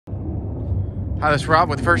Hi, this is Rob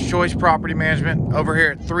with First Choice Property Management over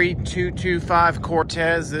here at 3225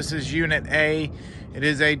 Cortez. This is Unit A. It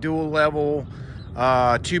is a dual level,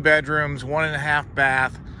 2 bedrooms, 1.5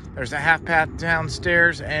 bath. There's a half bath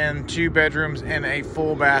downstairs and 2 bedrooms and a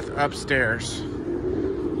full bath upstairs.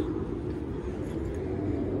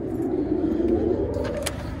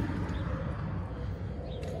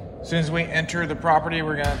 As soon as we enter the property,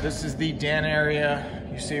 this is the den area.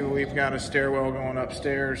 You see we've got a stairwell going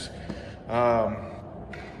upstairs.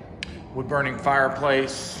 Wood burning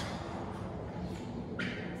fireplace.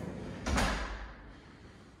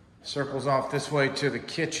 Circles off this way to the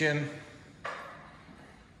kitchen.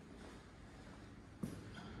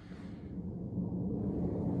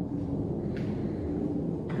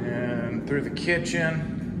 And through the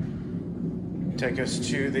kitchen, take us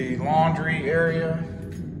to the laundry area.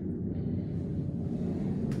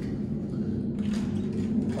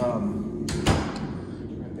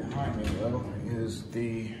 Right behind me though is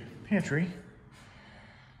the pantry.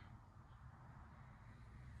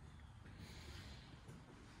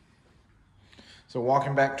 So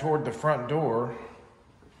walking back toward the front door,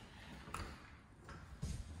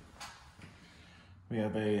 we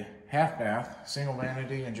have a half bath, single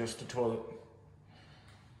vanity, and just a toilet.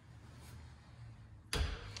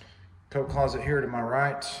 Coat closet here to my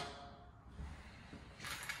right.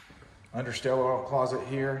 Under stairwell closet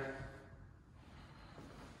here.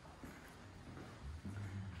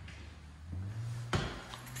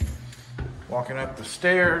 Walking up the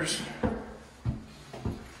stairs.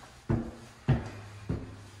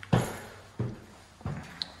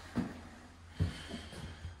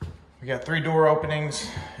 We got 3 door openings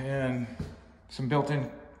and some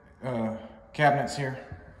built-in cabinets here.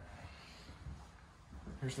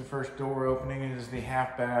 Here's the first door opening. It is the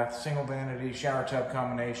half bath, single vanity, shower tub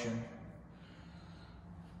combination.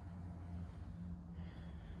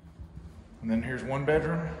 And then here's 1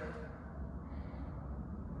 bedroom.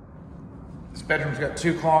 This bedroom's got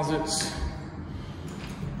 2 closets.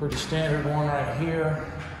 Pretty standard one right here.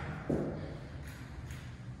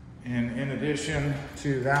 And in addition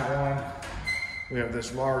to that one, we have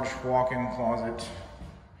this large walk-in closet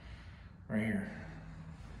right here.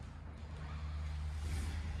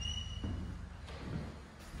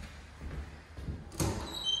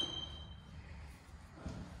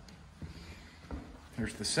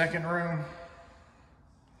 There's the second room.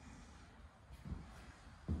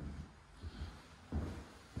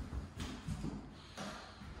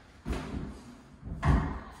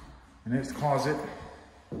 And its closet.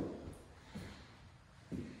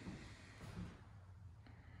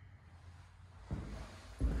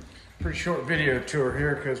 Pretty short video tour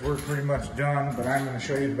here because we're pretty much done, but I'm going to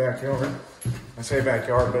show you the backyard. I say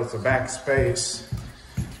backyard, but it's a back space.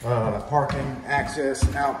 Parking access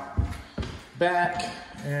out back,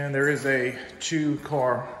 and there is a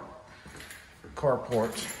 2-car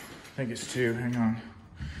carport. I think it's 2. Hang on,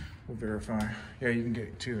 we'll verify. Yeah, you can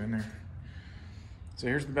get 2 in there. So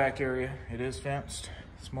here's the back area. It is fenced,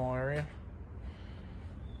 small area.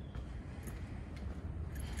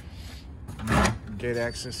 Gate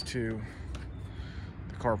access to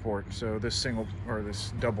the carport. So this single or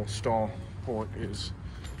this double stall port is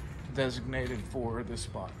designated for this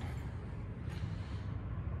spot.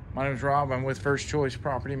 My name is Rob. I'm with First Choice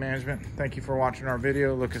Property Management. Thank you for watching our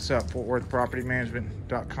video. Look us up,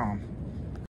 FortWorthPropertyManagement.com.